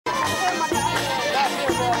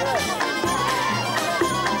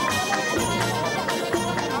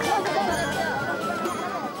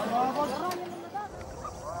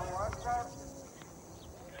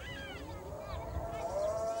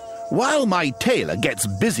While my tailor gets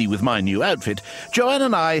busy with my new outfit, Joanne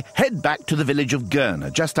and I head back to the village of Gurna,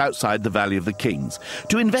 just outside the Valley of the Kings,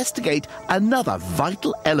 to investigate another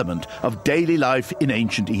vital element of daily life in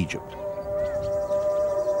ancient Egypt.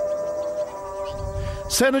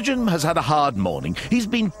 Sennacherib has had a hard morning. He's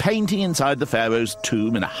been painting inside the pharaoh's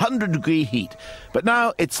tomb in 100-degree heat. But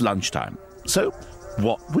now it's lunchtime. So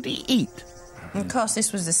what would he eat? Of course,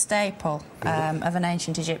 this was the staple of an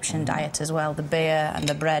ancient Egyptian diet as well, the beer and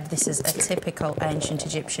the bread. This is a typical ancient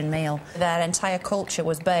Egyptian meal. Their entire culture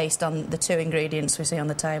was based on the two ingredients we see on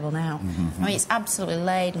the table now. I mean, it's absolutely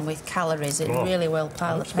laden with calories. It really will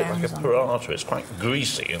pile the pounds It's like a paratha. It's quite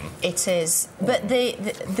greasy. And it is. But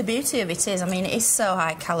the beauty of it is, I mean, it is so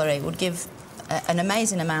high calorie, it would give an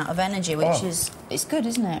amazing amount of energy, which is... It's good,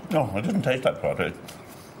 isn't it? No, it doesn't taste like paratha.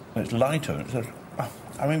 It's lighter.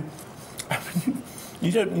 I mean, you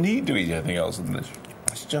don't need to eat anything else than this.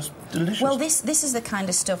 It's just delicious. Well, this is the kind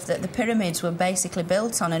of stuff that the pyramids were basically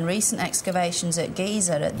built on, and recent excavations at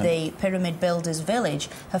Giza, at the pyramid builders' village,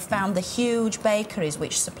 have found the huge bakeries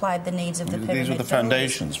which supplied the needs of the pyramid These were the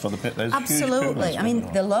foundations for those Absolutely. huge pyramids. I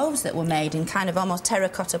mean, the loaves that were made in kind of almost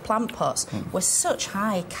terracotta plant pots were such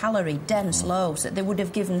high-calorie, dense loaves that they would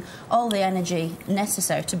have given all the energy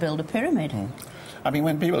necessary to build a pyramid. I mean,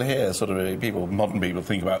 when people hear, modern people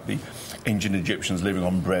think about the ancient Egyptians living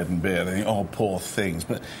on bread and beer, they think, oh, poor things.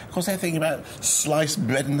 But, of course, they're thinking about sliced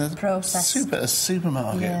bread in a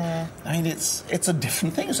supermarket. Yeah. I mean, it's a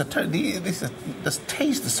different thing. There's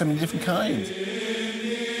taste, there's so many different kinds.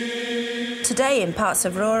 Today, in parts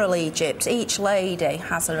of rural Egypt, each lady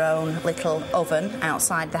has her own little oven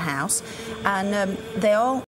outside the house, and they all